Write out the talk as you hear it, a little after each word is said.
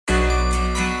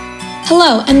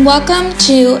Hello, and welcome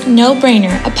to No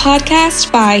Brainer, a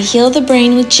podcast by Heal the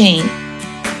Brain with Jane.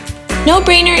 No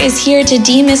Brainer is here to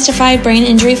demystify brain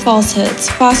injury falsehoods,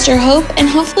 foster hope, and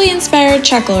hopefully inspire a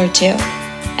chuckle or two.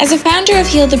 As a founder of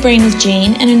Heal the Brain with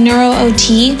Jane and a neuro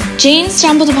OT, Jane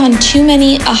stumbled upon too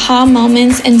many aha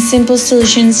moments and simple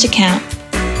solutions to count.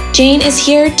 Jane is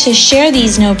here to share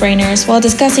these no-brainers while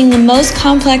discussing the most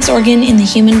complex organ in the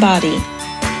human body.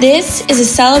 This is a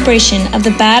celebration of the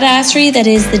badassery that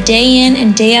is the day in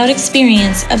and day out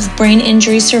experience of the brain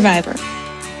injury survivor.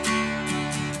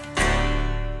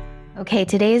 Okay,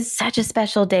 today is such a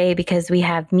special day because we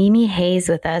have Mimi Hayes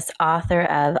with us, author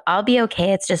of I'll Be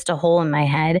Okay, It's Just a Hole in My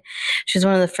Head. She's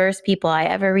one of the first people I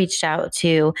ever reached out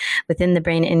to within the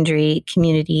brain injury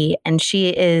community, and she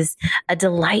is a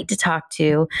delight to talk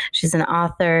to. She's an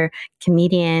author,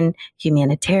 comedian,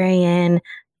 humanitarian,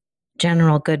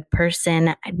 general good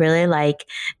person. I'd really like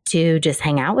to just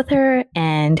hang out with her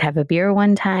and have a beer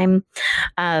one time.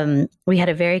 We had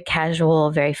a very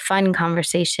casual, very fun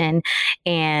conversation,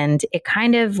 and it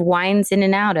kind of winds in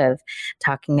and out of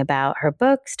talking about her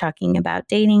books, talking about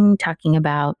dating, talking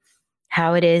about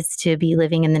how it is to be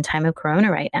living in the time of Corona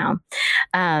right now.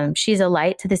 She's a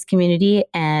light to this community,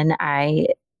 and I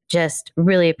just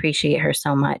really appreciate her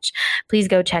so much. Please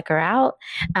go check her out.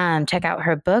 Check out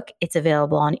her book. It's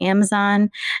available on Amazon.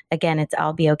 Again, it's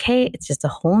I'll Be Okay. It's just a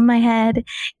hole in my head.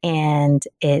 And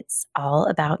it's all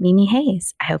about Mimi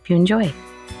Hayes. I hope you enjoy.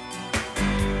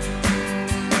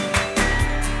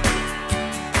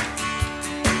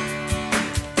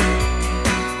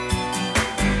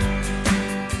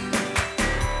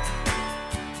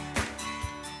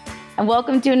 And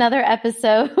welcome to another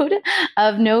episode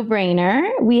of No Brainer.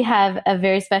 We have a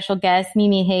very special guest,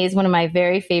 Mimi Hayes, one of my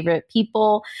very favorite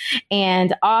people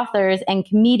and authors and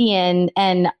comedian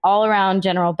and all-around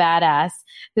general badass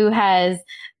who has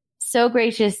so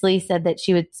graciously said that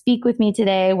she would speak with me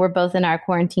today. We're both in our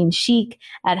quarantine chic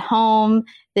at home.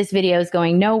 This video is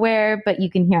going nowhere, but you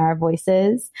can hear our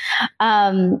voices.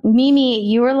 Mimi,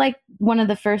 you were like one of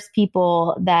the first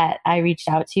people that I reached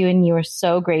out to, and you were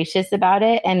so gracious about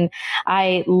it. And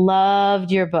I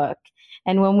loved your book.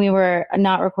 And when we were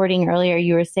not recording earlier,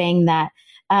 you were saying that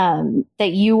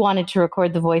that you wanted to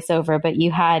record the voiceover, but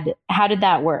how did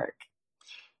that work?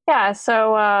 Yeah,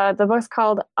 so the book's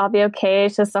called I'll Be Okay,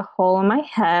 It's Just a Hole in My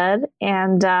Head.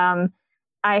 And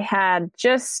I had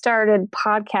just started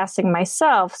podcasting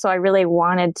myself, so I really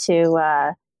wanted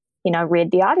to,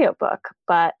 read the audiobook.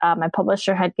 But my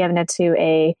publisher had given it to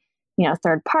a,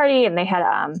 third party, and they had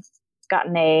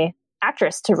gotten a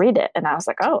actress to read it. And I was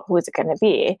like, oh, who is it going to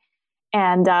be?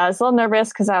 And I was a little nervous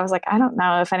because I was like, I don't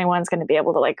know if anyone's going to be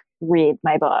able to read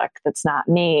my book. That's not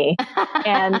me.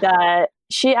 And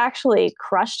she actually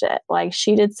crushed it.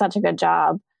 She did such a good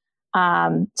job.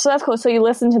 So that's cool. So you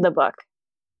listened to the book?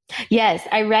 Yes,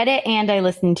 I read it and I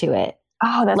listened to it.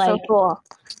 Oh, that's so cool.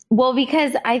 Well,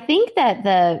 because I think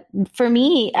that for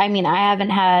me, I mean, I haven't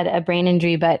had a brain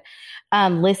injury, but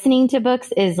listening to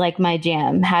books is like my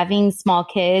jam. Having small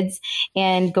kids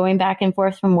and going back and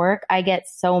forth from work, I get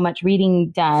so much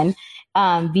reading done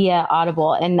via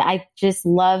Audible. And I just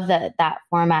love that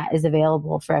format is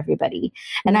available for everybody.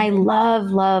 And I love,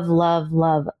 love, love,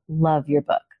 love, love your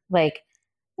book.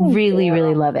 Really,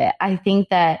 really love it. I think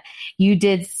that you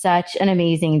did such an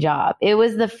amazing job. It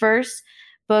was the first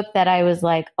book that I was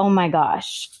like, oh my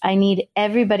gosh, I need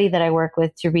everybody that I work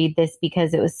with to read this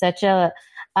because it was such a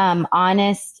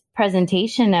honest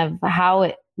presentation of how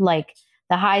it,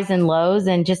 the highs and lows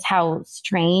and just how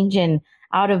strange and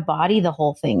out of body the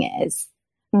whole thing is.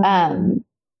 Mm-hmm.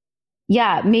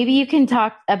 Yeah, maybe you can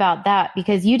talk about that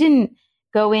because you didn't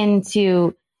go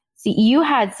into, you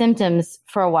had symptoms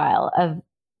for a while of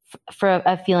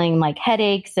feeling like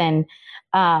headaches and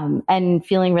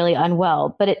feeling really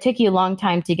unwell, but it took you a long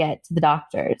time to get to the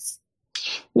doctors.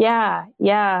 Yeah.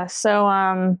 So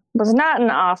was not an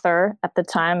author at the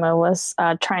time. I was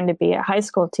trying to be a high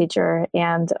school teacher,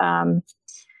 and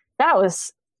that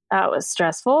was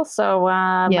stressful. So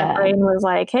my brain was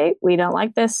like, hey, we don't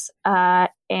like this. And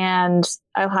I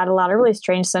had a lot of really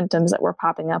strange symptoms that were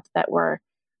popping up that were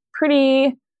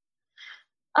pretty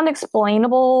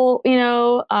unexplainable,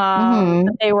 a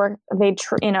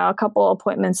couple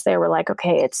appointments, they were like,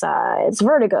 okay, it's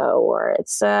vertigo, or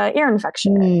it's ear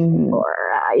infection, or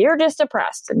you're just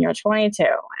depressed and you're 22.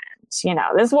 And,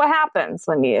 this is what happens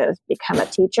when you become a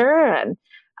teacher. And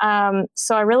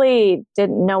so I really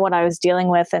didn't know what I was dealing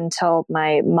with until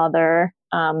my mother,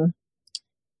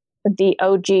 the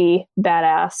OG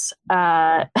badass,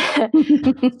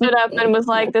 stood up and was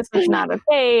like, this is not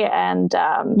okay. And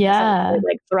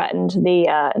threatened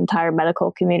the entire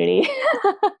medical community.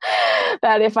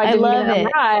 that if I didn't get an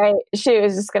MRI, she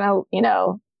was just going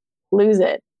to, lose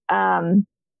it.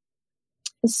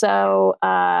 So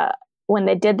when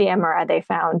they did the MRI, they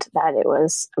found that it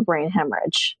was a brain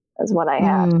hemorrhage is what I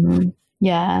had.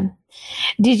 Yeah.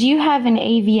 Did you have an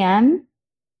AVM?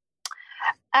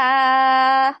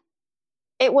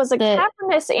 It was a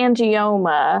cavernous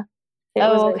angioma. It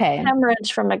was okay. a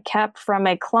hemorrhage from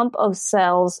a clump of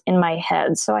cells in my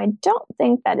head. So I don't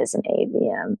think that is an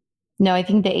AVM. No, I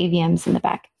think the AVM's in the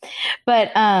back.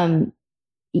 But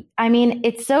I mean,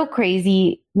 it's so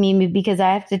crazy, Mimi, because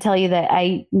I have to tell you that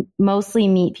I mostly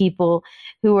meet people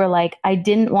who are like, I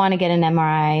didn't want to get an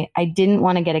MRI. I didn't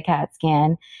want to get a CAT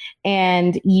scan.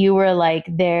 And you were like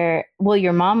there. Well,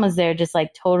 your mom was there just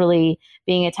like totally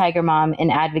being a tiger mom and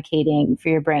advocating for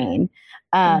your brain.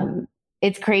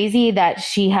 It's crazy that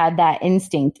she had that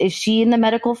instinct. Is she in the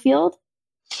medical field?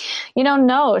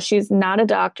 No, she's not a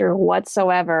doctor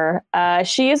whatsoever.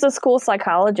 She is a school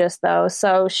psychologist, though,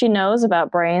 so she knows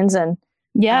about brains, and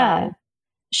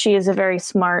she is a very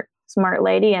smart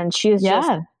lady, and she's just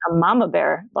a mama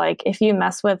bear. Like, if you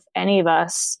mess with any of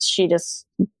us, she just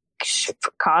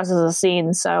causes a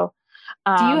scene. So,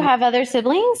 do you have other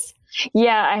siblings?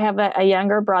 Yeah, I have a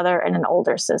younger brother and an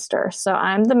older sister. So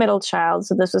I'm the middle child.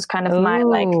 So this was kind of my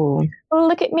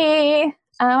look at me.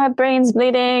 My brain's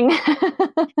bleeding.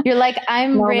 You're like,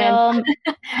 I'm real.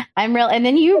 I'm real. And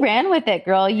then you ran with it,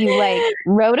 girl. You like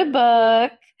wrote a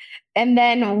book. And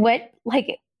then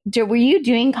were you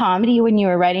doing comedy when you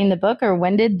were writing the book, or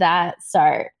when did that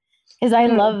start? Because I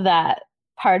love that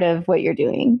part of what you're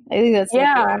doing. I think that's so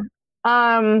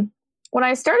cool. When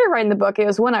I started writing the book, it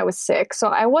was when I was 6. So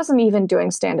I wasn't even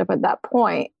doing stand-up at that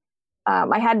point.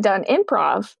 I had done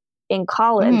improv in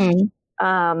college.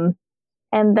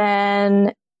 And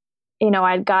then,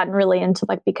 I'd gotten really into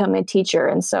like becoming a teacher.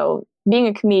 And so being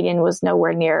a comedian was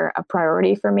nowhere near a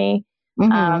priority for me.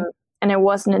 And it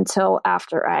wasn't until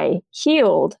after I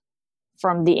healed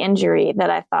from the injury that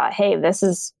I thought, hey,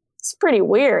 it's pretty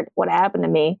weird what happened to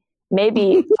me.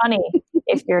 Maybe funny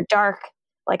if you're dark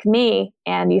like me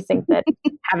and you think that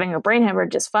having a brain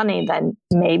hemorrhage is funny, then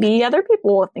maybe other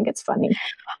people will think it's funny.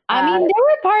 I mean, there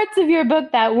were parts of your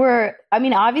book that were,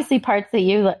 obviously parts that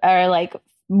you are like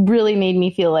really made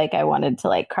me feel like I wanted to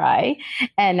like cry,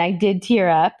 and I did tear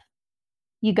up.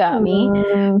 You got me.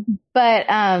 But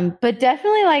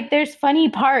definitely like there's funny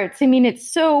parts. I mean,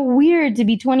 it's so weird to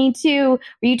be 22. Were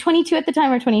you 22 at the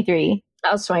time or 23?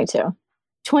 I was 22.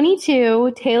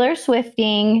 22, Taylor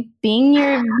Swifting, being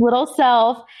your little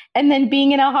self, and then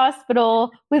being in a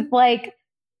hospital with like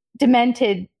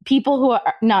demented people who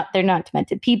are they're not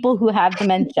demented, people who have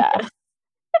dementia.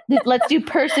 Let's do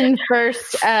person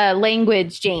first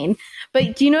language, Jane.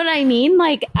 But do you know what I mean?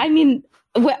 Like, I'm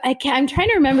trying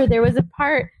to remember. There was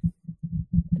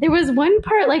one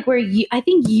part like where I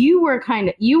think you were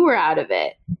out of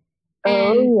it.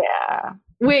 And, yeah.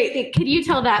 Wait, could you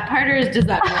tell that part, or does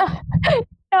that?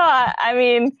 No, I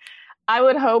mean, I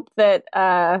would hope that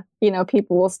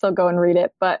people will still go and read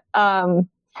it. But no,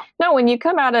 when you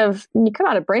come out of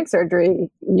brain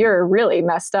surgery, you're really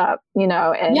messed up,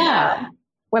 And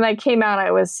when I came out,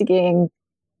 I was seeing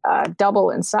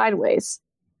double and sideways,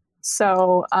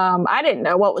 so I didn't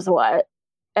know what was what.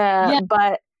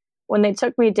 But when they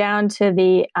took me down to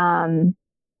the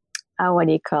what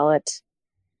do you call it?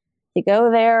 You go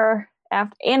there.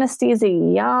 After anesthesia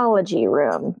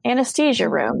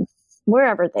room,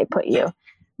 wherever they put you.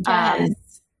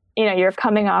 You're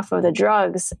coming off of the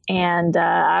drugs, and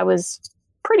I was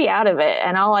pretty out of it.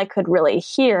 And all I could really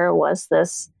hear was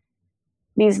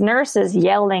these nurses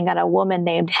yelling at a woman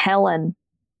named Helen,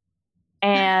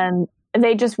 and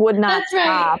they just would not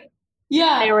stop. Right.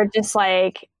 Yeah. They were just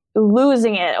like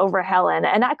losing it over Helen,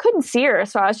 and I couldn't see her,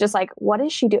 so I was just like, what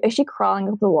is she doing? Is she crawling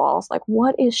up the walls? Like,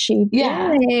 what is she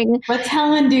doing? What's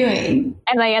Helen doing?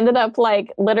 And I ended up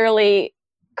like literally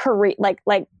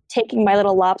like taking my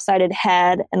little lopsided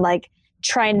head and like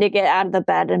trying to get out of the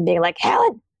bed and being like,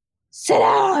 Helen, sit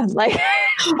down. Like,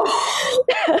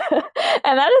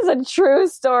 and that is a true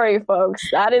story, folks.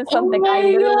 That is something I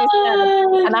literally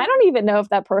said. And I don't even know if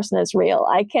that person is real.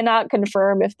 I cannot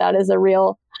confirm if that is a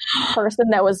real person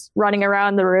that was running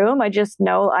around the room. I just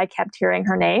know I kept hearing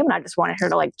her name, and I just wanted her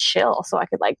to like chill so I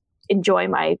could like enjoy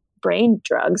my brain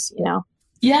drugs,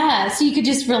 Yeah, so you could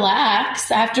just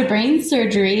relax after brain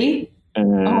surgery.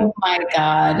 Oh my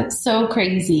God, so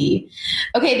crazy.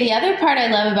 Okay, the other part I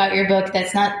love about your book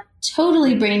that's not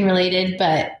totally brain related,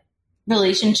 but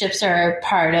relationships are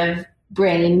part of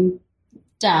brain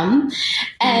dumb.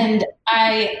 And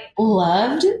I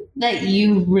loved that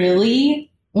you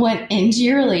really went into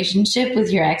your relationship with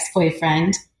your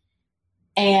ex-boyfriend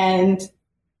and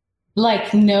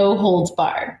like no holds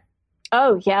barred.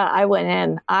 Oh yeah, I went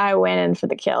in for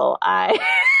the kill.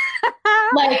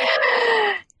 Like,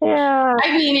 yeah.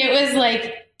 I mean, it was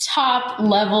like top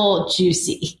level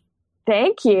juicy.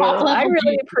 Thank you. I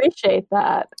really appreciate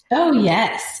that. Oh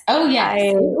yes.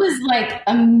 It was like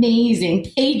amazing.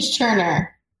 Page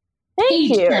turner. Thank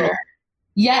you. Turner.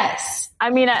 Yes. I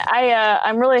mean,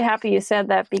 I'm really happy you said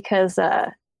that because,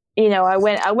 I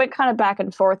went kind of back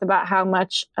and forth about how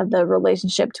much of the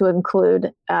relationship to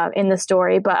include in the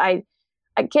story, but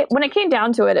when it came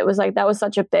down to it, it was like that was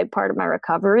such a big part of my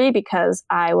recovery because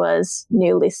I was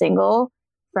newly single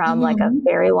from like a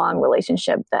very long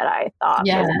relationship that I thought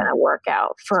was going to work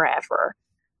out forever.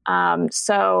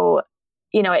 So,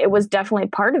 it was definitely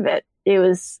part of it. It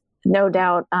was no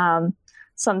doubt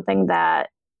something that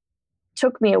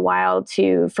took me a while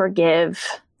to forgive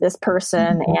this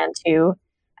person and to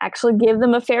actually give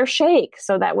them a fair shake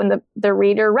so that when the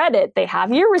reader read it, they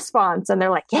have your response and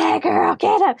they're like, yeah, girl,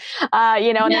 get him. And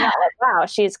they're not like, wow,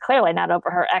 she's clearly not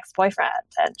over her ex-boyfriend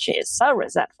and she's so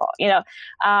resentful,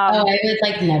 I would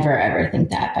like never ever think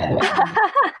that, by the way.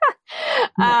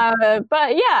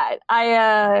 But yeah,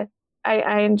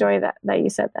 I enjoy that you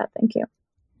said that. Thank you.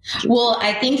 Well,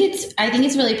 I think it's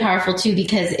really powerful too,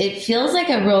 because it feels like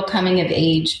a real coming of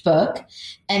age book.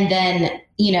 And then,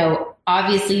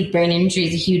 obviously brain injury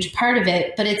is a huge part of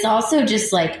it, but it's also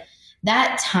just like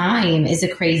that time is a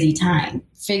crazy time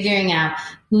figuring out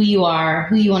who you are,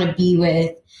 who you want to be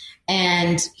with,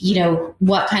 and,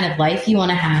 what kind of life you want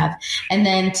to have. And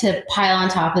then to pile on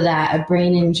top of that, a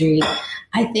brain injury,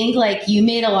 I think like you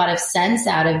made a lot of sense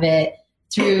out of it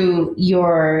through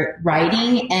your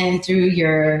writing and through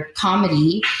your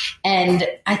comedy. And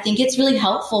I think it's really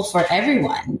helpful for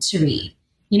everyone to read,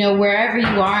 wherever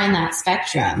you are in that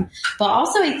spectrum. But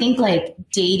also I think like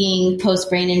dating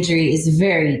post-brain injury is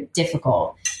very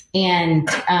difficult. And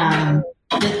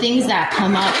the things that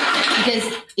come up, because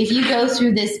if you go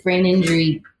through this brain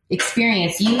injury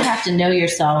experience, you have to know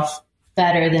yourself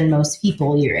better than most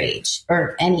people your age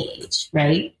or any age,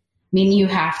 right? I mean, you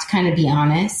have to kind of be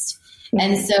honest.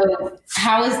 And so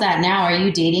how is that now? Are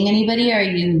you dating anybody? Are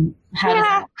you,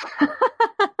 LOL.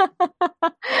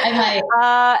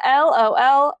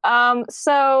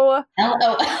 So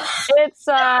LOL.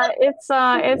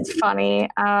 It's funny.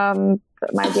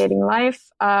 My dating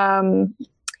life.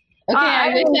 Okay,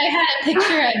 I wish I had a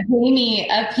picture of Jamie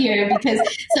up here because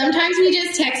sometimes we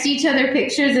just text each other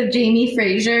pictures of Jamie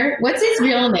Fraser. What's his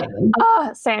real name?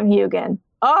 Sam Hugan.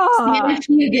 Sam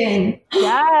Hugan.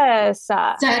 Yes.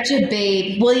 Such a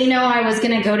babe. Well, I was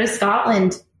going to go to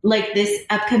Scotland like this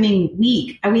upcoming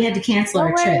week. We had to cancel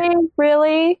our trip.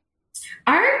 Really?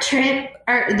 Our trip,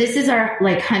 this is our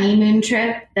like honeymoon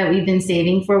trip that we've been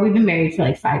saving for. We've been married for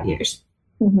like 5 years.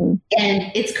 Mm-hmm.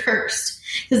 And it's cursed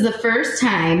because the first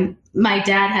time my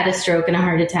dad had a stroke and a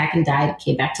heart attack and died,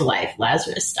 came back to life,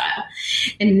 Lazarus style.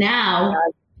 And now,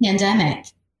 pandemic.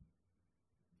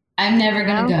 I'm never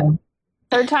going to go.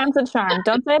 Third time's a charm.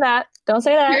 Don't say that. Don't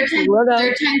say that.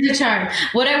 Third time's a charm.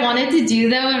 What I wanted to do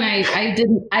though, and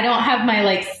I don't have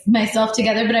myself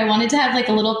together, but I wanted to have like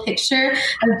a little picture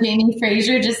of Jamie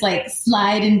Fraser just like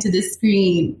slide into the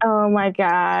screen. Oh my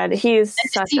God. He's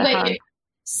such a hunk.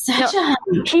 Such a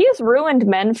hunk. He's ruined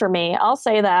men for me. I'll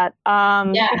say that.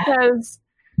 Because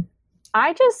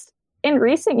in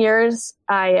recent years,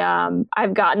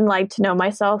 I've gotten to know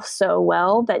myself so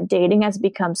well that dating has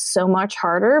become so much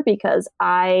harder because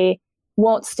I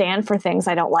won't stand for things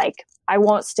I don't like. I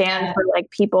won't stand for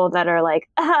people that are like,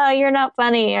 you're not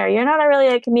funny, or you're not really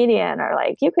a comedian, or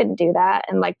you couldn't do that,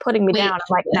 and putting me down. I'm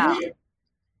like, no.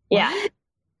 Yeah.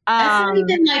 That's not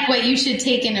even what you should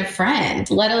take in a friend,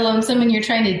 let alone someone you're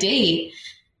trying to date.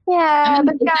 Yeah,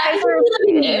 but guys,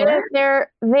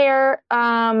 they're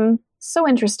so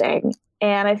interesting.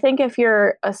 And I think if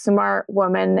you're a smart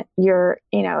woman,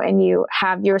 and you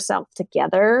have yourself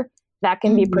together, that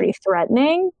can be pretty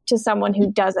threatening to someone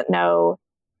who doesn't know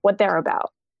what they're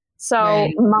about. So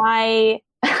my,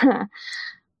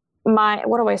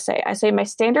 what do I say? I say my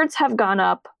standards have gone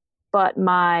up, but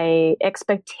my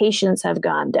expectations have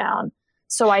gone down.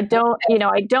 So I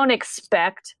don't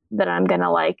expect that I'm going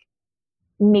to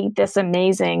meet this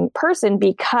amazing person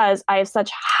because I have such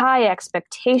high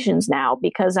expectations now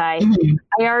because I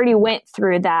already went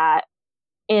through that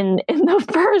in the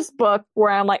first book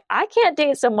where I'm like, I can't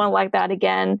date someone like that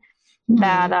again,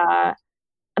 that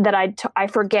I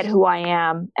forget who I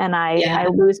am and I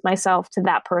lose myself to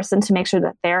that person to make sure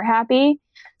that they're happy.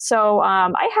 So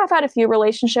I have had a few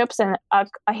relationships and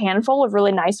a handful of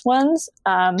really nice ones.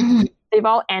 They've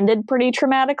all ended pretty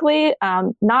traumatically,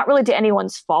 not really to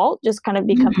anyone's fault, just kind of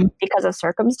because of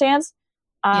circumstance.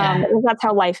 Because that's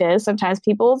how life is. Sometimes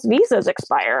people's visas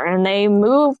expire and they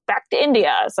move back to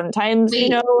India. Sometimes,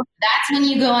 Wait, that's when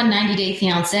you go on 90 Day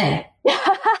Fiancé.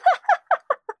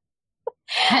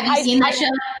 Have you seen that show?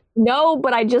 No,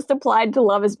 but I just applied to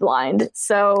Love is Blind.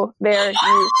 So there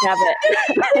you have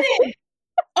it.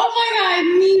 Oh my God,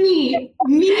 Mimi. How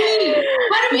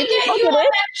do we get you on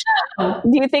that show?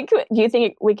 Do you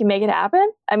think we can make it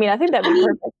happen? I mean, I think that'd be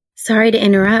perfect. Sorry to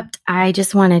interrupt. I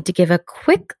just wanted to give a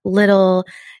quick little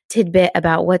tidbit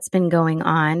about what's been going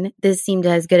on. This seemed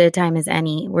as good a time as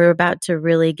any. We're about to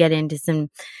really get into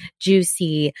some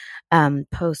juicy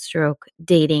post-stroke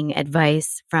dating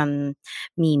advice from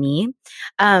Mimi.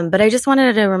 But I just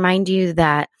wanted to remind you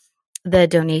that the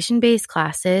donation-based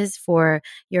classes for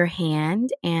your hand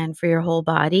and for your whole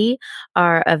body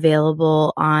are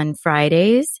available on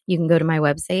Fridays. You can go to my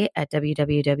website at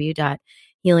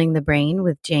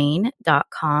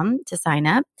www.healingthebrainwithjane.com to sign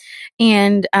up.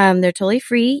 And they're totally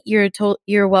free.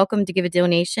 You're welcome to give a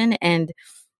donation, and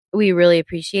we really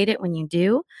appreciate it when you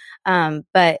do.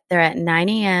 But they're at 9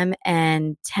 a.m.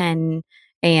 and 10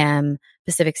 a.m.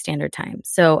 Pacific Standard Time.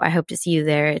 So I hope to see you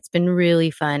there. It's been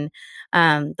really fun.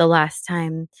 The last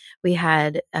time we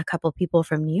had a couple people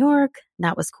from New York.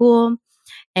 That was cool.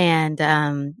 And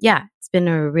it's been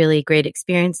a really great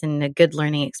experience and a good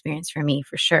learning experience for me,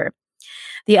 for sure.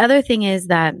 The other thing is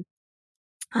that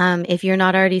if you're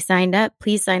not already signed up,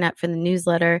 please sign up for the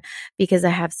newsletter, because I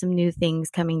have some new things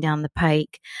coming down the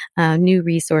pike, new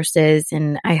resources,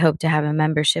 and I hope to have a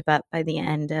membership up by the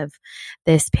end of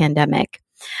this pandemic.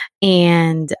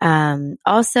 And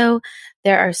also,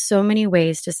 there are so many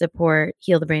ways to support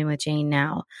Heal the Brain with Jane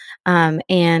now.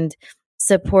 And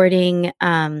supporting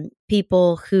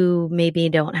people who maybe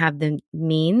don't have the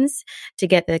means to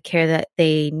get the care that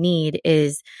they need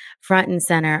is front and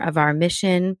center of our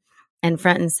mission and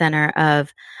front and center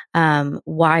of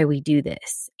why we do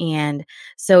this. And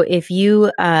so if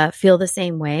you feel the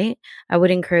same way, I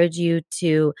would encourage you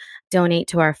to donate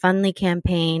to our Fundly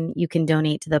campaign. You can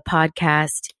donate to the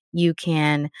podcast. You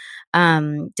can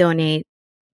donate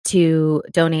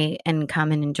and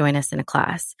come in and join us in a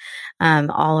class.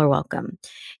 All are welcome.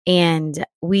 And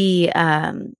we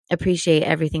appreciate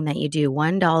everything that you do.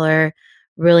 $1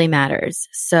 really matters.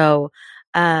 So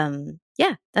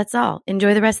that's all.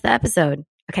 Enjoy the rest of the episode.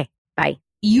 Okay, bye.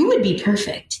 You would be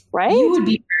perfect. Right? You would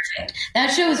be perfect. That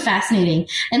show is fascinating.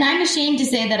 And I'm ashamed to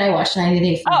say that I watched 90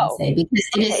 Day Fiancé because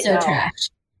it is so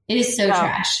trash. It is so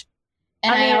trash.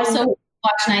 And I also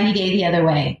watched 90 Day the Other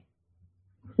Way.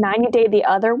 90 Day the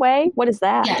Other Way? What is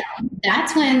that? Yeah,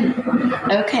 that's when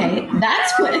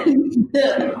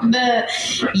the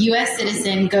U.S.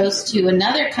 citizen goes to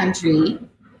another country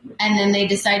and then they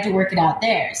decide to work it out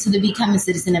there. So they become a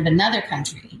citizen of another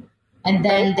country. And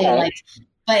then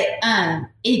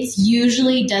it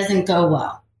usually doesn't go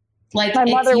well. Like my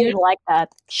mother would like that.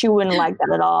 She wouldn't like that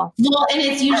at all. Well, and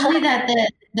it's usually that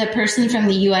the person from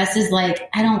the U.S. is like,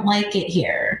 I don't like it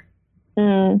here.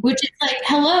 Which is like,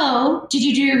 hello, did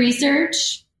you do your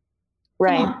research?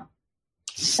 Right.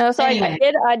 So anyway.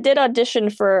 I did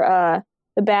audition for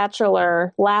The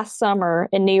Bachelor last summer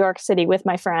in New York City with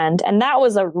my friend, and that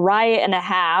was a riot and a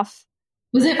half.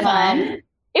 Was it fun?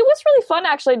 It was really fun,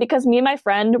 actually, because me and my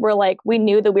friend were like, we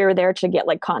knew that we were there to get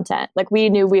like content. Like we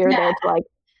knew we were there to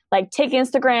like take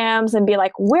Instagrams and be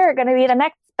like, we're going to be the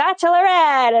next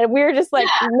Bachelorette. And we were just like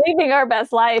living our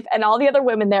best life. And all the other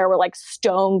women there were like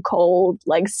stone cold,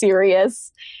 like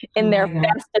serious in their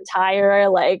best attire.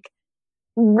 Like,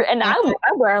 and I'm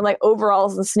wearing like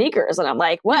overalls and sneakers. And I'm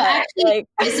like, what? Actually, like,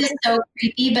 this is so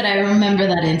creepy, but I remember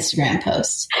that Instagram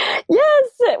post. Yes,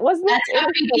 it was. That's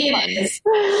how creepy it is.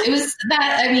 It was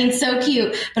that, I mean, so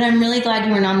cute. But I'm really glad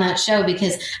you weren't on that show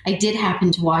because I did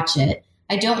happen to watch it.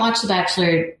 I don't watch The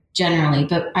Bachelor generally,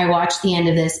 but I watched the end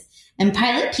of this. And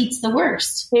Pilot Pete's the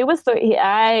worst. He was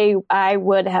I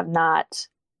would have not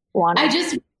wanted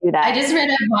to do that. I just read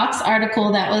a Vox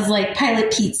article that was like,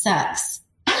 Pilot Pete sucks.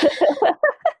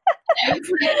 I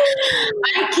was like,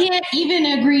 I can't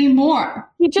even agree more.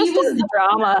 He was the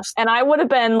drama. And I would have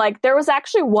been like, there was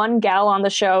actually one gal on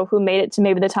the show who made it to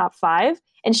maybe the top 5.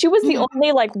 And she was the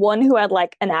only like one who had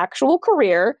like an actual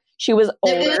career. She was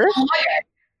older.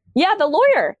 Yeah, the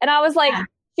lawyer. And I was like,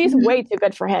 she's way too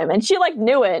good for him. And she like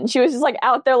knew it. And she was just like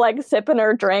out there like sipping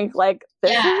her drink. Like,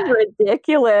 this is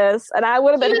ridiculous. And I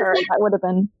would have been her. That would have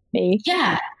been me.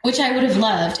 Yeah, which I would have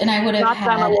loved. And I would have Not that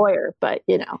I'm a lawyer, but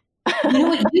you know. You know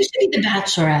what? You should be The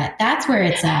Bachelorette. That's where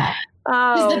it's at.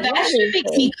 Because The Bachelor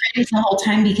makes me cringe the whole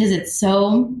time because it's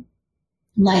so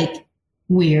like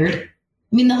weird.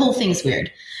 I mean, the whole thing's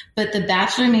weird. But The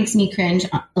Bachelor makes me cringe.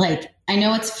 Like, I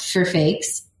know it's for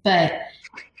fakes, but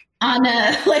on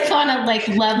a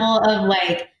level of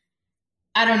like,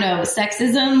 I don't know,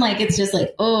 sexism. Like, it's just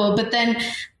like, oh, but then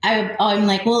I'm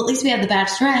like, well, at least we have the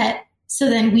Bachelorette. So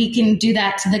then we can do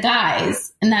that to the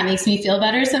guys. And that makes me feel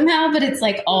better somehow, but it's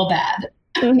like all bad.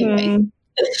 Anyway.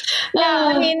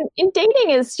 Yeah, I mean,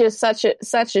 dating is just such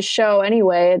a show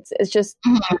anyway. It's just,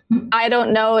 I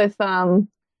don't know if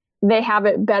they have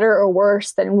it better or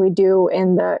worse than we do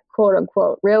in the quote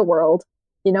unquote real world.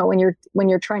 You know, when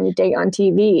you're trying to date on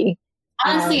TV.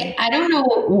 Honestly, I don't know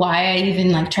why I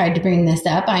even like tried to bring this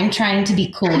up. I'm trying to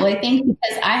be cool, I think,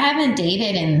 because I haven't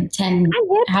dated in 10.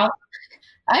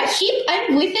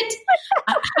 I'm with it.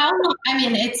 How long? I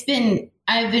mean,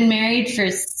 I've been married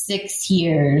for 6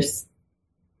 years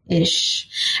ish.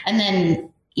 And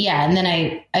then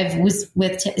I was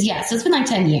with, so it's been like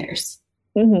 10 years.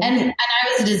 And I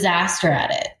was a disaster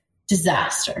at it.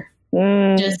 Disaster.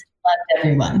 Just loved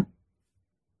everyone.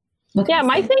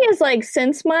 My thing is like,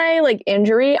 since my like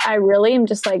injury, I really am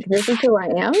just like, this is who I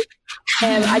am.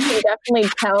 And I can definitely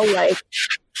tell like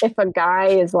if a guy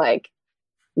is like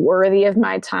worthy of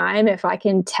my time, if I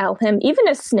can tell him even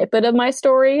a snippet of my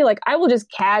story, like I will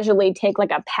just casually take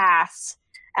like a pass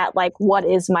at like what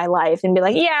is my life and be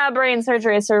like, yeah, brain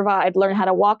surgery, I survived, learn how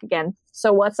to walk again.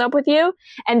 So what's up with you?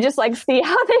 And just like see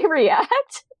how they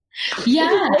react.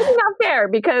 Yeah. It's not fair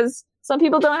because some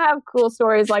people don't have cool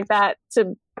stories like that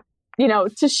to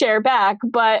share back.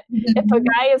 But if a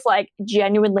guy is like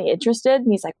genuinely interested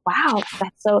and he's like, wow,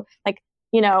 that's so like,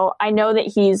 I know that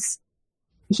he's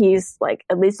like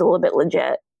at least a little bit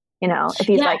legit, if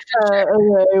he's like,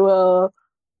 okay, well,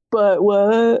 but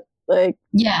what? Like,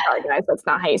 sorry guys, that's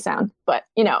not how you sound. But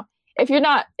if you're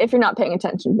not paying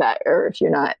attention to that, or if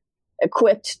you're not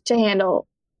equipped to handle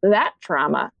that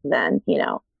trauma, then it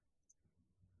won't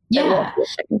be a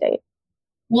second date.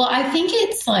 Well, I think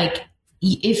it's like,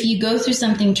 if you go through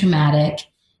something traumatic,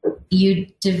 you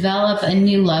develop a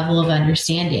new level of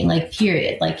understanding, like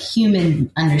period, like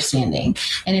human understanding.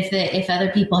 And if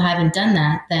other people haven't done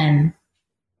that, then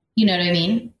you know what I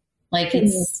mean? Like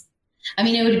it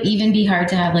would even be hard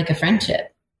to have like a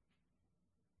friendship,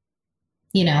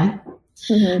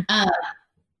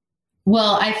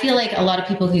 well, I feel like a lot of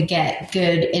people could get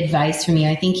good advice from you.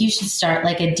 I think you should start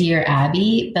like a Dear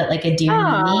Abby, but like a Dear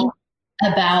Mimi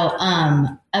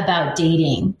about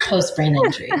dating post brain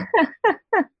injury.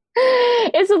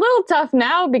 It's a little tough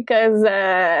now because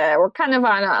we're kind of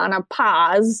on a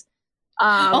pause.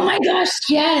 Oh my gosh,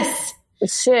 yes.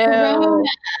 So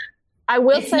I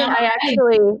will say I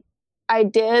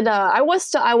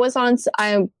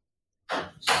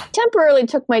temporarily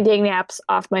took my dating apps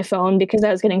off my phone because I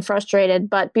was getting frustrated.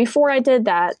 But before I did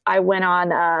that, I went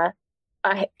on a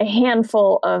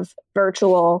handful of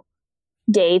virtual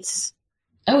dates.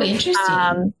 Oh,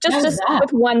 interesting. Just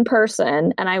with one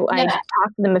person. And I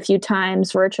talked to them a few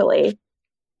times virtually.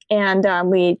 And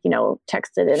we,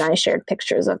 texted and I shared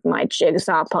pictures of my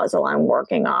jigsaw puzzle I'm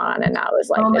working on. And I was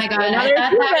like, oh my God, I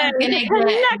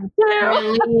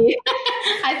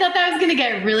thought that was going to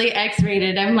get really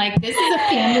X-rated. I'm like, this is a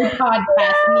family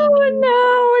podcast.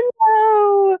 No.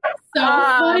 So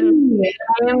funny.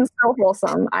 I am so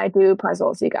wholesome. I do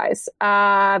puzzles, you guys.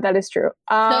 That is true.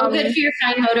 So good for your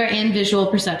fine motor and visual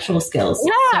perceptual skills.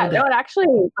 Yeah, it actually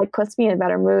like puts me in a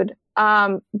better mood.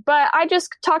 But I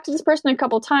just talked to this person a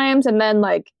couple times and then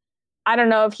like, I don't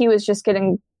know if he was just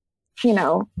getting,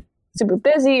 super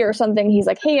busy or something. He's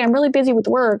like, hey, I'm really busy with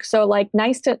work. So like,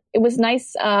 it was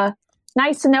nice to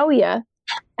know you.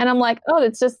 And I'm like, oh,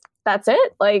 that's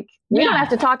it. Like, we don't have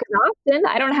to talk as often.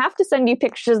 I don't have to send you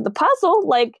pictures of the puzzle.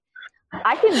 Like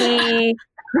I can be,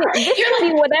 this can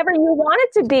be whatever you want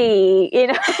it to be,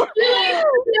 Was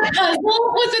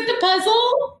it the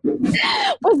puzzle?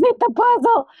 Was it the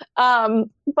puzzle?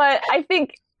 But I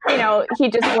think, he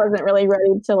just wasn't really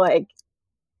ready to like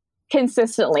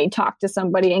consistently talk to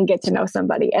somebody and get to know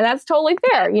somebody. And that's totally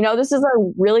fair. This is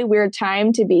a really weird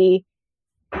time to be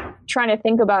trying to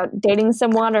think about dating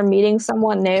someone or meeting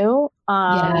someone new.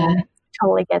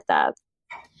 Totally get that.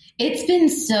 It's been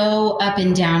so up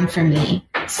and down for me.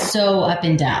 So up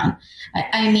and down.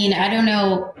 I mean, I don't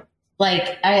know.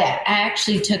 Like I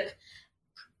actually took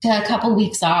a couple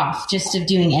weeks off just of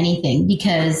doing anything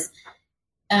because,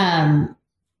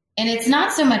 and it's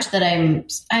not so much that I'm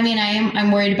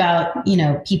worried about,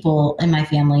 people in my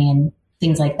family and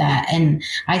things like that. And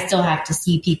I still have to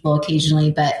see people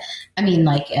occasionally, but I mean,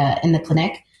 like in the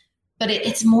clinic, but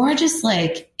it's more just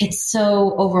like, it's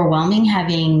so overwhelming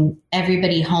having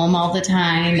everybody home all the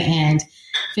time and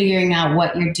figuring out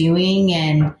what you're doing.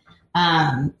 And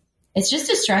it's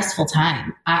just a stressful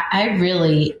time. I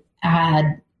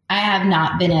have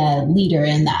not been a leader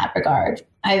in that regard.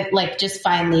 I like just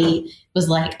finally was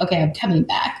like, okay, I'm coming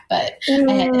back. But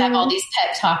I had to have all these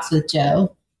pep talks with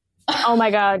Joe. Oh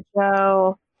my God,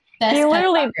 Joe. He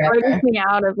literally brings me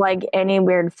out of like any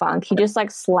weird funk. He just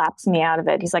like slaps me out of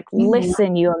it. He's like,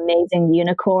 listen, you amazing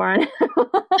unicorn. And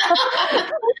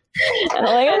I'm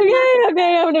like,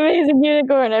 okay, I'm an amazing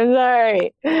unicorn. I'm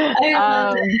sorry.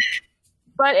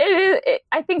 But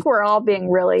I think we're all being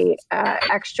really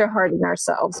extra hard on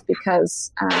ourselves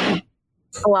because a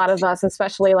lot of us,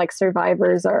 especially like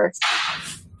survivors,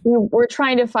 we're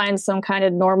trying to find some kind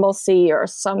of normalcy or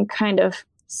some kind of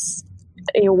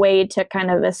a way to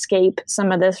kind of escape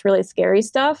some of this really scary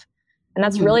stuff. And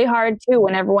that's really hard too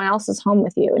when everyone else is home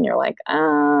with you and you're like,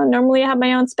 normally I have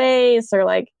my own space, or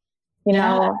like, you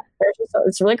know,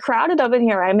 it's really crowded up in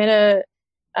here. I'm in a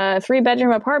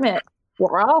 3-bedroom apartment.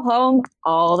 We're all home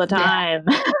all the time.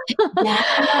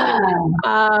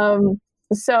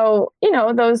 So, you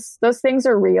know, those things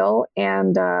are real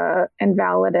and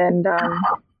valid. And I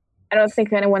don't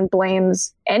think anyone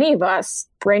blames any of us,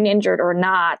 brain injured or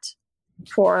not,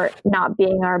 for not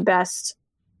being our best,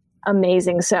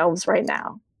 amazing selves right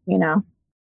now, you know?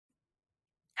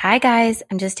 Hi, guys.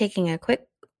 I'm just taking a quick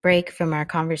break from our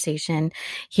conversation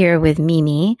here with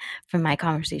Mimi, from my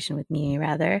conversation with Mimi,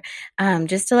 rather,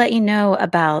 just to let you know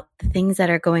about the things that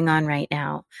are going on right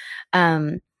now.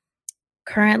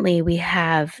 Currently, we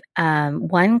have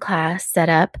one class set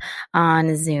up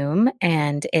on Zoom,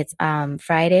 and it's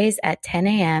Fridays at 10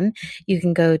 a.m. You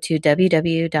can go to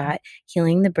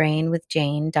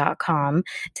www.healingthebrainwithjane.com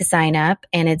to sign up,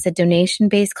 and it's a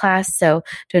donation-based class, so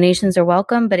donations are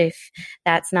welcome, but if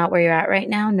that's not where you're at right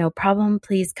now, no problem.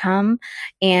 Please come,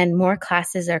 and more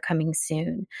classes are coming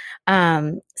soon.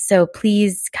 So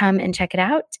please come and check it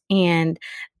out, and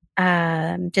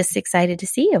just excited to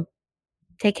see you.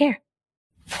 Take care.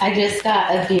 I just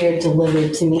got a beer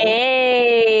delivered to me.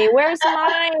 Hey, where's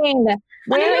mine?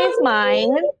 Where is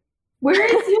mine? Where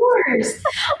is yours?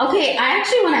 Okay, I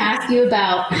actually want to ask you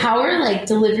about how are like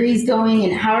deliveries going,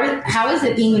 and how is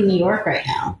it being in New York right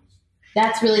now?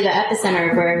 That's really the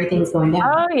epicenter of where everything's going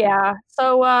down. Oh yeah.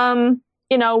 So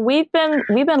you know, we've been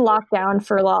locked down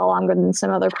for a lot longer than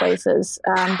some other places.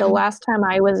 The last time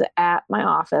I was at my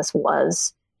office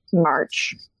was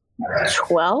March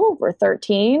 12 or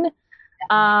 13.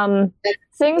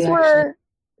 Things were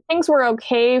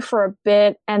okay for a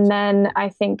bit, and then I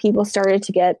think people started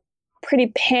to get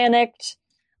pretty panicked.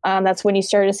 That's when you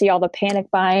started to see all the panic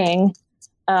buying.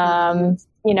 You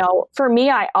know, for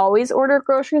me, I always order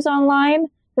groceries online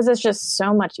because it's just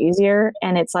so much easier,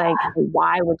 and it's like,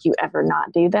 why would you ever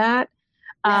not do that?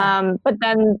 But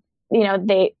then, you know,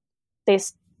 they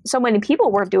so many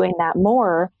people were doing that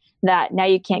more, that now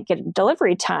you can't get a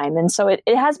delivery time. And so it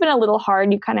has been a little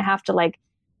hard. You kind of have to like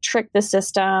trick the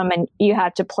system, and you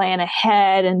have to plan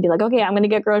ahead and be like, okay, I'm going to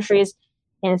get groceries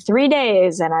in 3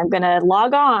 days, and I'm going to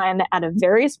log on at a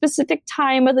very specific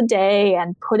time of the day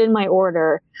and put in my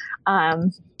order.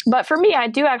 But for me, I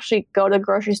do actually go to the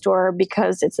grocery store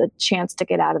because it's a chance to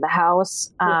get out of the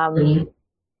house. The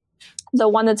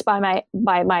one that's by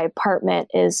my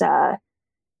apartment is,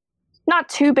 not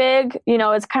too big, you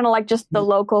know, it's kind of like just the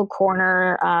local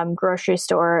corner grocery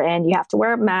store, and you have to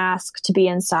wear a mask to be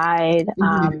inside.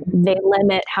 They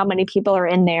limit how many people are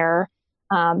in there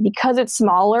because it's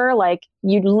smaller. Like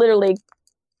you literally,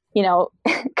 you know,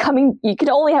 you could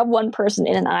only have one person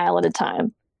in an aisle at a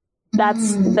time.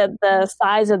 That's the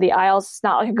size of the aisles. It's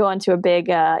not like you go into a big,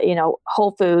 you know,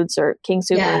 Whole Foods or King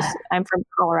Soopers. Yeah. I'm from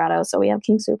Colorado, so we have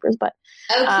King Soopers, but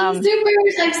King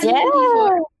Soopers, I've seen it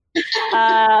before.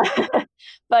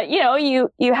 But you know, you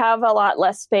have a lot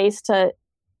less space to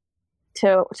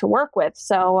work with,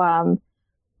 so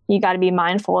you got to be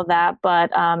mindful of that.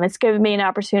 But it's given me an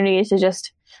opportunity to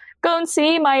just go and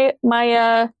see my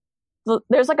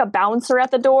there's like a bouncer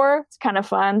at the door. It's kind of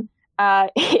fun,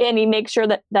 and he makes sure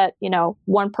that you know,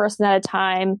 one person at a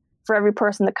time. For every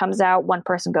person that comes out, one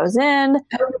person goes in.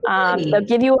 They'll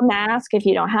give you a mask if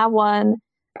you don't have one,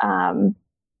 and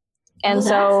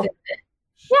so.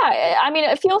 Yeah, I mean,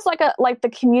 it feels like the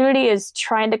community is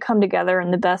trying to come together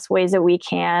in the best ways that we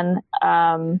can.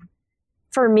 For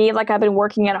me, like I've been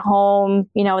working at home,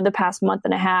 you know, the past month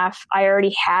and a half. I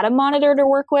already had a monitor to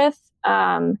work with,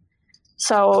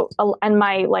 so and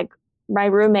my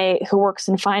roommate who works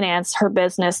in finance, her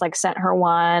business like sent her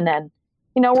one, and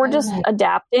you know, we're just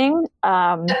adapting.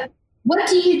 What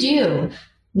do you do,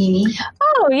 Mimi?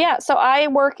 Oh yeah, so I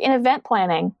work in event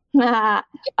planning. Yeah.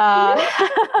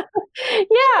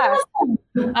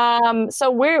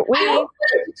 So we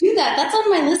do that. That's on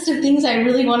my list of things I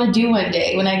really want to do one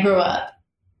day when I grow up.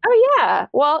 Oh yeah.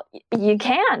 Well, you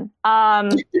can.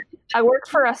 I work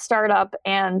for a startup,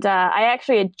 and I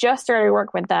actually had just started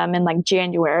work with them in like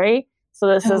January. So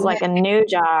this is like a new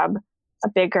job, a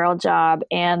big girl job.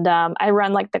 And I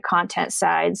run like the content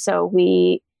side. So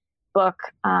we book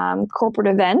corporate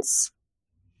events,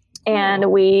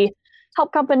 and we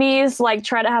help companies like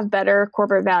try to have better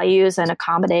corporate values and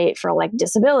accommodate for like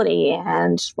disability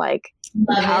and like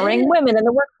empowering women in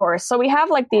the workforce. So we have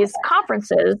like these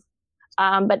conferences,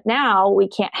 but now we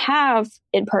can't have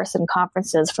in-person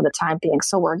conferences for the time being.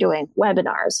 So we're doing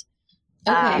webinars.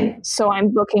 So I'm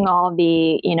booking all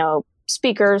the,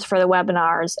 speakers for the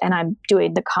webinars, and I'm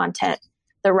doing the content,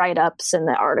 the write-ups and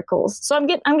the articles. So I'm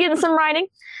getting some writing,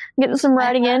 in. It's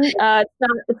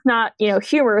not,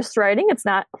 humorous writing. It's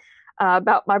not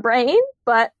about my brain,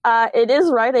 but it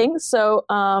is writing. So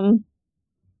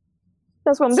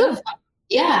that's what I'm doing.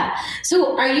 Yeah.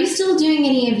 So are you still doing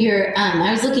any of your,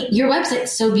 I was looking, your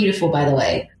website's so beautiful, by the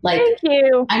way. Like, thank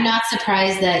you. I'm not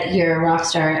surprised that you're a rock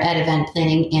star at event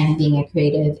planning and being a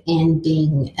creative and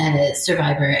being a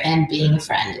survivor and being a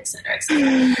friend, et cetera, et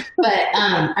cetera. But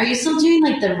are you still doing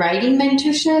like the writing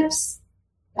mentorships?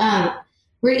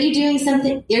 Were you doing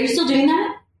something? Are you still doing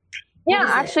that? Yeah,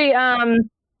 actually,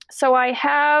 so I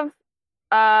have,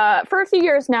 for a few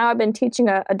years now, I've been teaching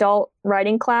an adult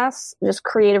writing class, just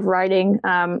creative writing.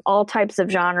 All types of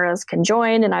genres can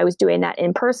join, and I was doing that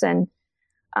in person.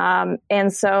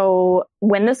 And so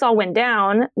when this all went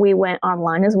down, we went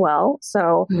online as well.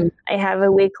 So I have a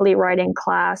weekly writing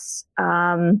class.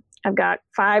 I've got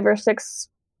 5 or 6,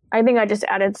 I think I just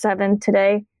added 7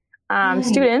 today,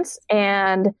 students,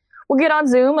 and we'll get on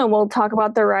Zoom and we'll talk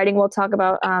about their writing. We'll talk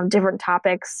about different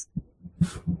topics.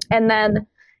 And then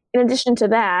in addition to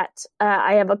that,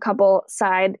 I have a couple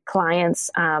side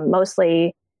clients,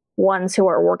 mostly ones who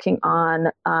are working on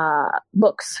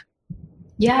books.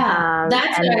 Yeah,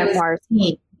 that's what I was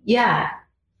thinking. Yeah,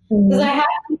 because I have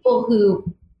people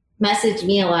who message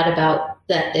me a lot about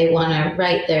that they want to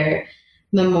write their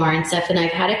memoir and stuff, and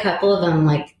I've had a couple of them I'm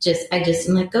like,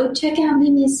 go check out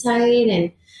Mimi's site,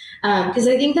 and because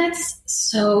I think that's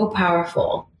so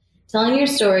powerful. Telling your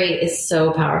story is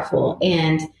so powerful,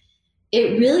 and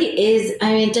it really is.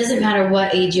 I mean, it doesn't matter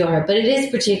what age you are, but it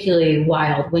is particularly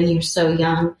wild when you're so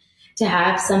young to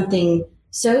have something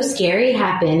so scary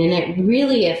happen, and it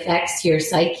really affects your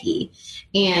psyche.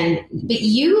 But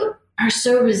you are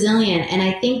so resilient, and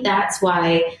I think that's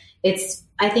why it's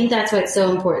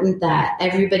so important that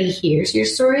everybody hears your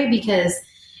story, because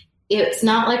it's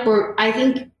not like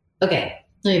okay,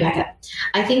 let me back up.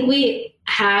 I think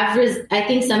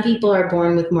some people are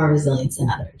born with more resilience than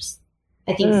others.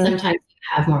 I think sometimes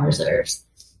you have more reserves.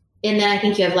 And then I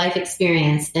think you have life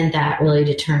experience, and that really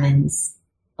determines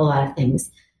a lot of things.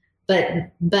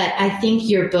 But I think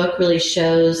your book really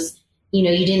shows, you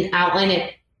didn't outline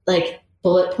it like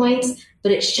bullet points,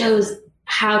 but it shows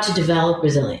how to develop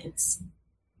resilience.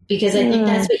 Because I think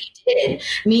that's what you did.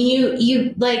 I mean,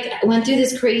 you like went through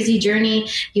this crazy journey.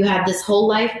 You have this whole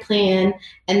life plan,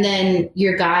 and then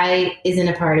your guy isn't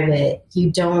a part of it.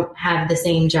 You don't have the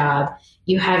same job.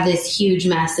 You have this huge,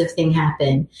 massive thing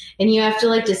happen, and you have to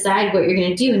like decide what you're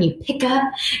going to do. And you pick up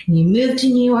and you move to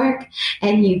New York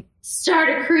and you start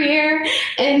a career,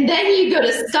 and then you go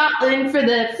to Scotland for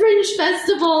the Fringe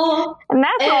Festival. And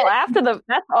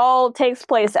that all takes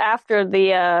place after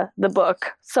the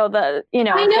book. So if that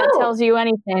tells you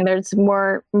anything, there's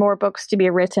more books to be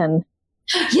written.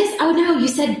 Yes. Oh no, you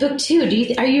said book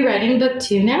 2. Are you writing book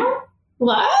 2 now?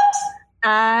 What?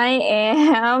 I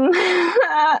am.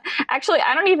 Actually,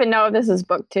 I don't even know if this is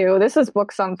book 2. This is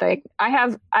book something. I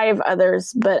have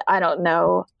others, but I don't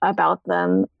know about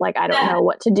them. Like, I don't know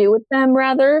what to do with them,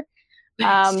 rather.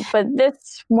 But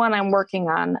this one I'm working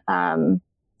on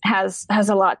has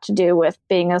a lot to do with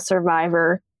being a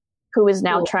survivor who is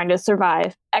now trying to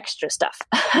survive extra stuff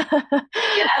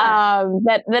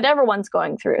that everyone's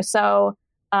going through. So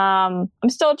I'm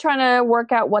still trying to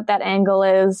work out what that angle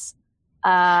is.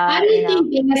 How do you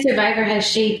think being a survivor has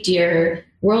shaped your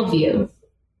worldview?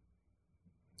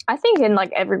 I think in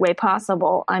like every way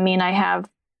possible. I mean, I have,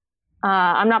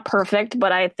 I'm not perfect,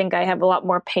 but I think I have a lot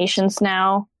more patience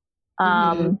now.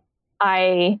 I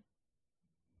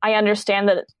understand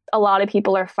that a lot of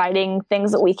people are fighting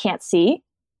things that we can't see.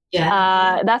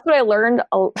 Yeah. That's what I learned.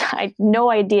 I had no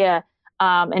idea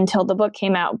until the book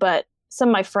came out, but some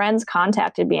of my friends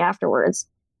contacted me afterwards.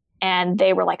 And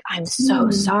they were like, I'm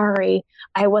so sorry.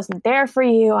 I wasn't there for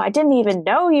you. I didn't even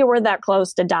know you were that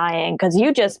close to dying because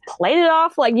you just played it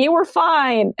off like you were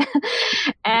fine.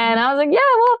 And I was like, yeah,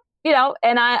 well,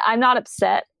 and I'm not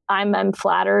upset. I'm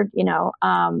flattered,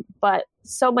 but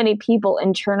so many people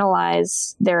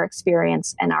internalize their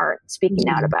experience and are speaking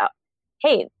out about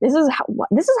hey, this is how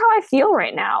I feel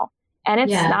right now. And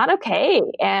it's not okay.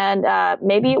 And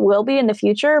maybe it will be in the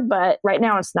future, but right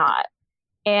now it's not.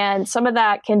 And some of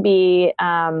that can be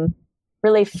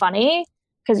really funny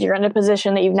because you're in a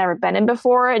position that you've never been in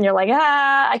before. And you're like,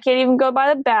 I can't even go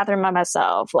by the bathroom by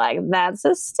myself. Like, that's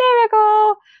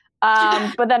hysterical.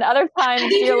 But then other times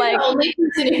you're like, the only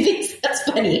person who thinks that's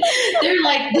funny. They're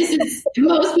like,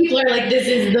 most people are like, this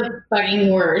is the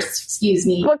fucking worst. Excuse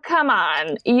me. But come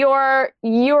on, your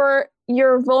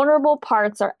vulnerable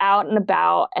parts are out and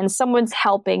about and someone's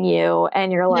helping you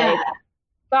and you're like,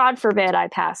 God forbid I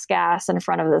pass gas in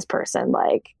front of this person.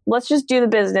 Like, let's just do the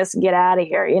business and get out of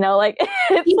here. Like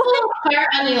people fart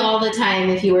on you all the time.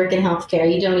 If you work in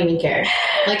healthcare, you don't even care,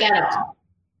 like at all.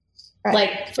 Right.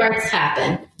 Like farts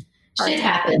happen. Shit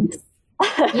happens,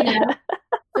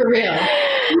 for real.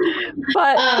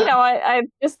 But, I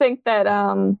just think that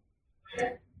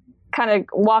kind of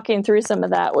walking through some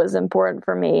of that was important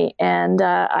for me. And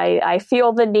I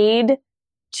feel the need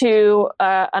to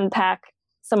unpack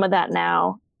some of that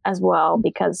now as well,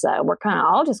 because we're kind of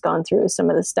all just going through some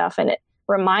of the stuff. And it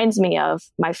reminds me of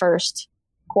my first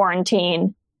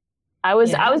quarantine. I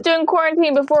was doing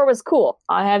quarantine before it was cool.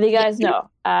 I'll have you guys know.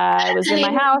 I was in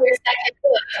my house.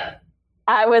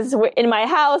 I was in my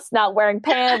house, not wearing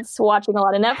pants, watching a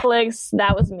lot of Netflix.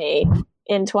 That was me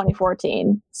in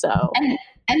 2014. So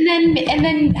and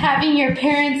then having your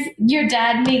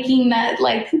dad making that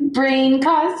like brain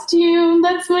costume.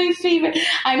 That's my favorite.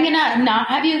 I'm gonna not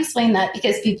have you explain that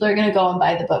because people are gonna go and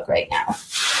buy the book right now,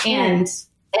 and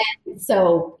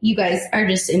so you guys are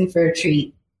just in for a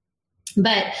treat.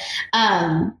 But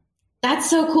that's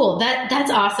so cool.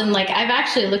 That's awesome. Like, I've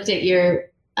actually looked at your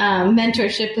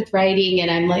mentorship with writing,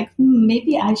 and I'm like,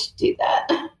 maybe I should do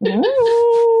that.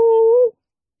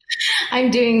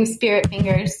 I'm doing spirit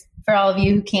fingers for all of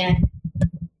you who can't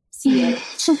see it.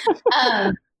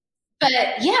 But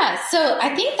yeah, so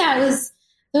I think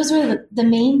those were the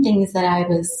main things that I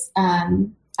was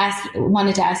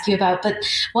wanted to ask you about. But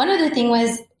one other thing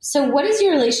was, so what is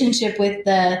your relationship with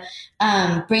the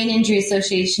Brain Injury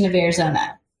Association of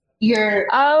Arizona?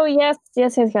 Oh, yes.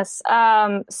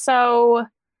 So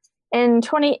in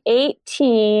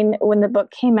 2018, when the book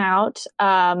came out,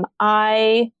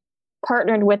 I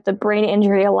partnered with the Brain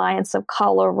Injury Alliance of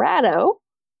Colorado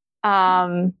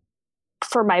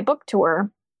for my book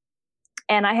tour.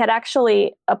 And I had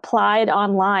actually applied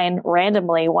online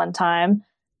randomly one time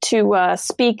to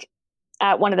speak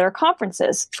at one of their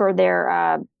conferences for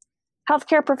their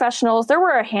healthcare professionals. There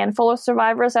were a handful of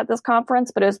survivors at this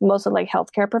conference, but it was mostly like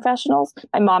healthcare professionals.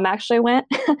 My mom actually went.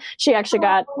 She actually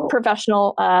got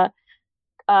professional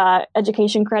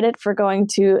education credit for going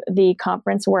to the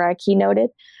conference where I keynoted.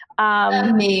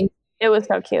 It was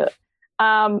so cute.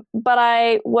 But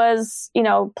I was,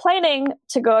 planning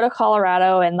to go to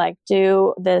Colorado and like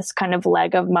do this kind of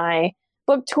leg of my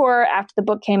book tour after the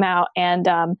book came out. And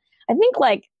I think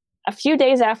like a few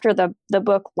days after the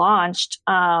book launched,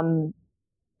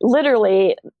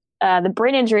 literally the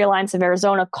Brain Injury Alliance of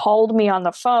Arizona called me on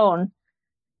the phone.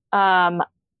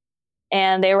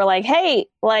 And they were like, hey,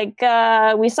 like,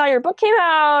 we saw your book came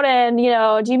out and,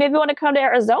 do you maybe want to come to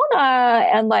Arizona?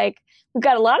 And like, we've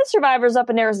got a lot of survivors up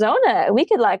in Arizona. We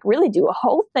could like really do a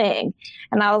whole thing.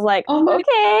 And I was like,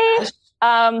 okay.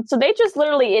 So they just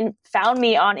literally found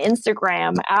me on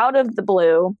Instagram out of the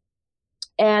blue,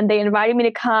 and they invited me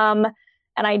to come.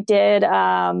 And I did,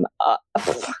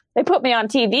 they put me on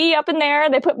TV up in there.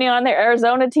 They put me on their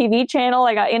Arizona TV channel.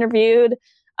 I got interviewed.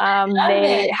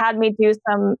 They had me do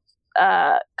some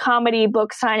comedy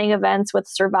book signing events with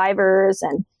survivors.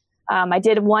 And I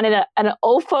did one at an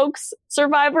old folks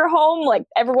survivor home. Like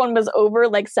everyone was over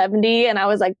like 70. And I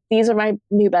was like, these are my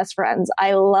new best friends.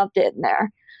 I loved it in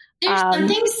there. There's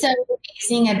something so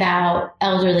amazing about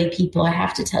elderly people. I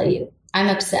have to tell you, I'm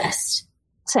obsessed.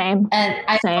 Same. And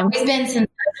I've always been since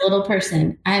I was a little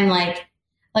person. I'm like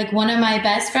one of my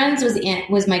best friends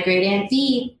was my great Aunt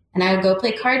V, and I would go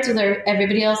play cards with her.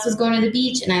 Everybody else was going to the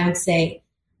beach, and I would say,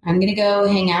 I'm going to go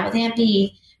hang out with Aunt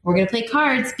V. We're going to play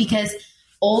cards because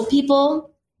old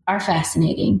people are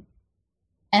fascinating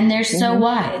and they're so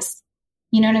wise.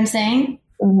 You know what I'm saying?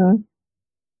 Mm-hmm.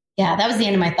 Yeah, that was the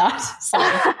end of my thoughts.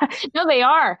 No, they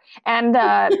are. And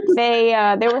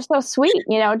they were so sweet,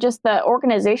 just the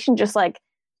organization just like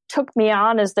took me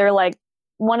on as their like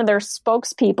one of their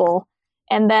spokespeople.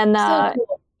 And then so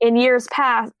cool. In years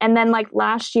past, and then like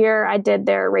last year I did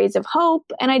their Rays of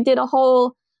Hope, and I did a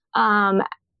whole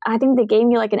I think they gave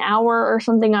me like an hour or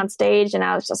something on stage, and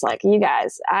I was just like, you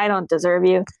guys, I don't deserve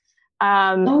you.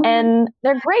 And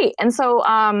they're great. And so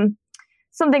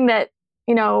something that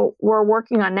we're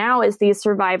working on now is these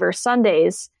Survivor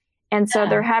Sundays. And so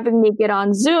they're having me get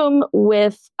on Zoom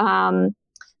with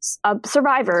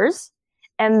survivors.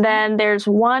 And then there's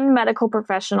one medical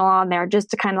professional on there just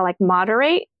to kind of like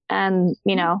moderate and,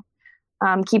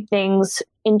 keep things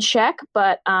in check.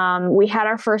 But we had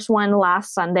our first one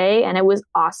last Sunday and it was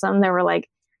awesome. There were like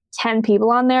 10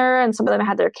 people on there and some of them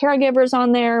had their caregivers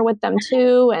on there with them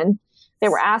too. And they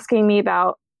were asking me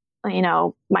about,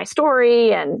 my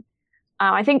story. And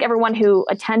I think everyone who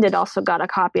attended also got a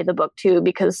copy of the book too,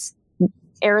 because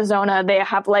Arizona, they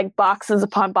have like boxes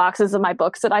upon boxes of my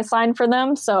books that I signed for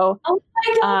them. So, oh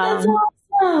my God, that's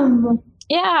awesome.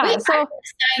 Yeah. Wait, so a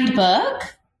signed book?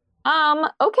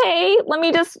 Okay, let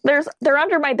me just, they're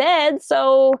under my bed.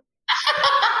 So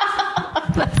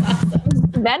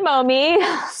Venmo me,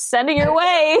 send it your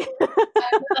way.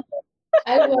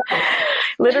 I will.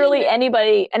 Literally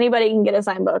anybody can get a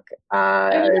signed book.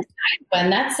 One.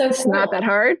 That's so cool. It's not that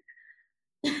hard.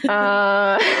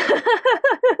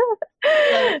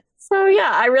 So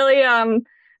yeah, I really,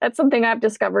 that's something I've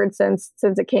discovered since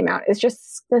it came out. It's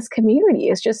just, this community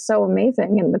is just so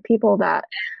amazing. And the people that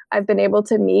I've been able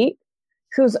to meet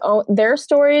their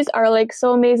stories are like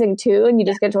so amazing too. And you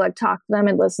just get to like talk to them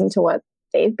and listen to what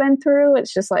they've been through.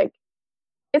 It's just like,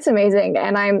 it's amazing.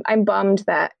 And I'm bummed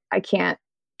that I can't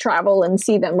travel and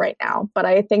see them right now, but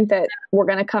I think that we're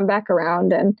going to come back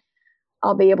around and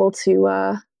I'll be able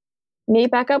to,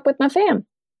 meet back up with my fam.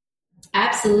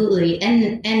 Absolutely.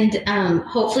 And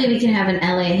hopefully we can have an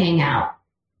LA hangout.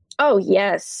 Oh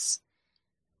yes.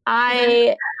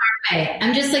 I'm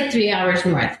just like 3 hours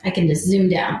north. I can just zoom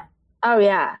down. Oh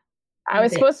yeah. I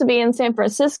was supposed to be in San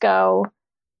Francisco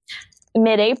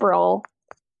mid-April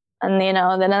and then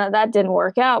that didn't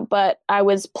work out, but I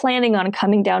was planning on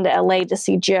coming down to LA to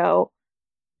see Joe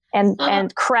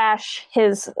and crash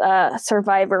his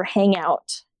Survivor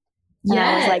hangout. And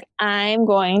I was like, I'm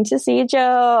going to see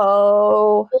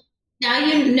Joe. Now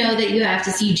you know that you have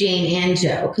to see Jane and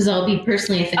Joe because I'll be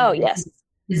personally offended. Oh, yes.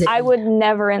 I would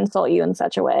never insult you in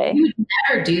such a way. You would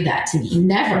never do that to me.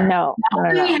 Never. No.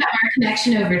 We have our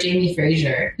connection over Jamie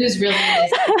Fraser, who's really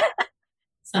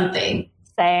something.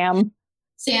 Sam.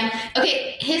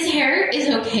 Okay, his hair is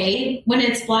okay when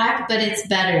it's black, but it's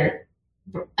better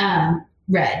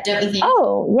red, don't you think?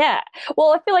 Oh, yeah.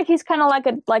 Well, I feel like he's kind of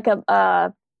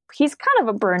he's kind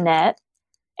of a brunette.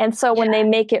 And so when they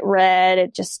make it red,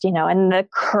 it just, and the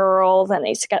curls and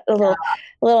he's got a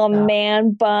little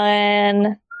man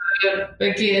bun. I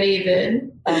can't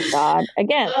even. Oh God.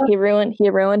 Again, he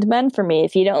ruined men for me.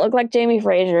 If you don't look like Jamie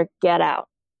Fraser, get out.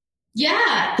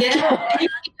 Yeah, get out.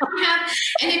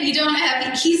 And if you don't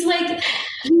have, he's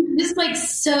just like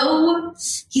so,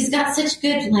 he's got such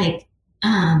good,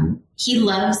 he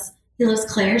loves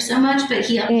Claire so much, but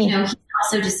he's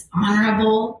also just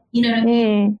honorable. You know what I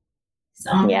mean?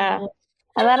 Yeah.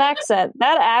 And that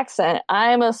accent,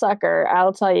 I'm a sucker.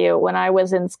 I'll tell you, when I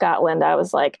was in Scotland, I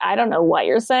was like, I don't know what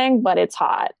you're saying, but it's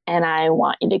hot. And I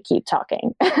want you to keep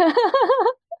talking.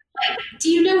 Do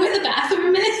you know where the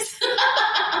bathroom is?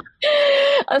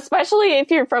 Especially if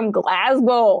you're from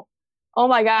Glasgow. Oh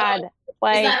my God. Is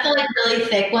that the really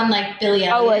thick one, like Billy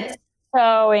Elliot? Oh, it's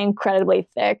so incredibly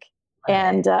thick. Okay.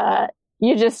 And,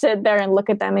 you just sit there and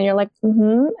look at them and you're like,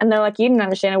 mm-hmm. And they're like, you didn't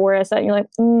understand a word I said. And you're like,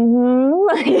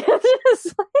 mm-hmm. It's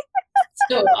just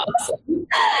so awesome.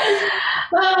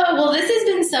 Oh, well, this has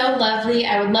been so lovely.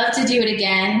 I would love to do it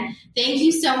again. Thank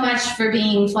you so much for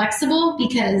being flexible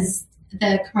because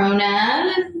the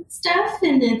Corona stuff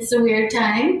and it's a weird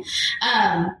time.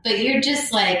 But you're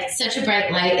just like such a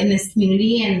bright light in this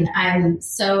community. And I'm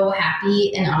so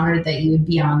happy and honored that you would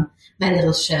be on my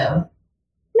little show.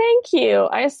 Thank you.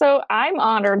 I'm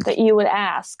honored that you would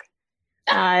ask.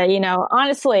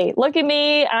 Honestly, look at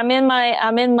me. I'm in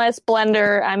my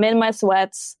splendor. I'm in my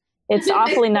sweats. It's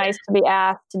awfully nice to be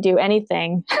asked to do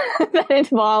anything that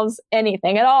involves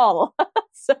anything at all.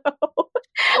 So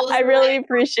I really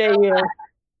appreciate you.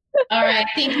 All right.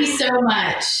 Thank you so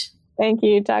much. Thank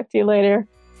you. Talk to you later.